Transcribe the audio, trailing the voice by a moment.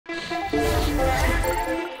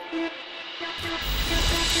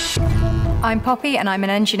I'm Poppy and I'm an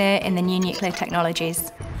engineer in the new nuclear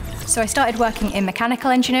technologies. So I started working in mechanical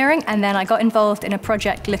engineering and then I got involved in a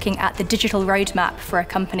project looking at the digital roadmap for a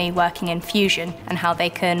company working in fusion and how they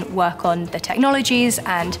can work on the technologies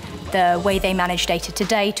and the way they manage data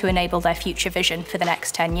today to enable their future vision for the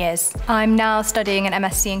next 10 years. I'm now studying an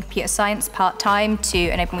MSc in computer science part-time to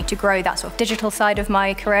enable me to grow that sort of digital side of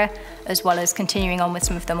my career, as well as continuing on with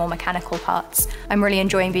some of the more mechanical parts. I'm really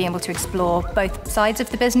enjoying being able to explore both sides of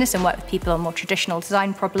the business and work with people on more traditional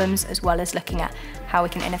design problems, as well as looking at how we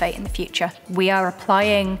can innovate in the future. We are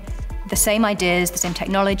applying the same ideas, the same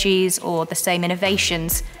technologies, or the same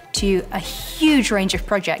innovations to a huge range of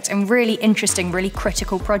projects, and really interesting, really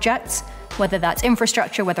critical projects, whether that's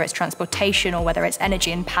infrastructure, whether it's transportation, or whether it's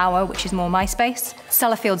energy and power, which is more my space.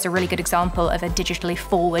 Sellafield's a really good example of a digitally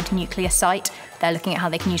forward nuclear site. They're looking at how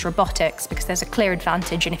they can use robotics because there's a clear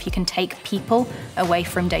advantage, and if you can take people away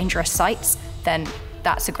from dangerous sites, then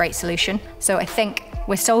that's a great solution. So I think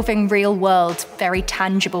we're solving real world, very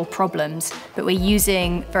tangible problems, but we're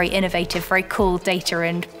using very innovative, very cool data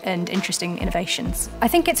and interesting innovations. I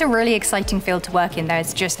think it's a really exciting field to work in.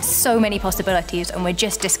 There's just so many possibilities and we're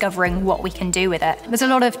just discovering what we can do with it. There's a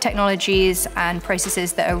lot of technologies and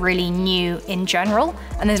processes that are really new in general,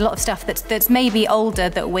 and there's a lot of stuff that's maybe older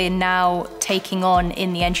that we're now taking on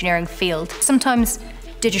in the engineering field. Sometimes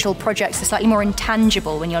digital projects are slightly more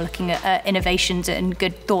intangible when you're looking at innovations and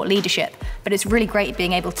good thought leadership, but it's really great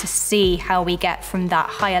being able to see how we get from that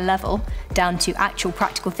higher level down to actual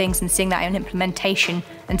practical things and seeing that in implementation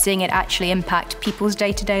and seeing it actually impact people's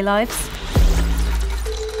day-to-day lives.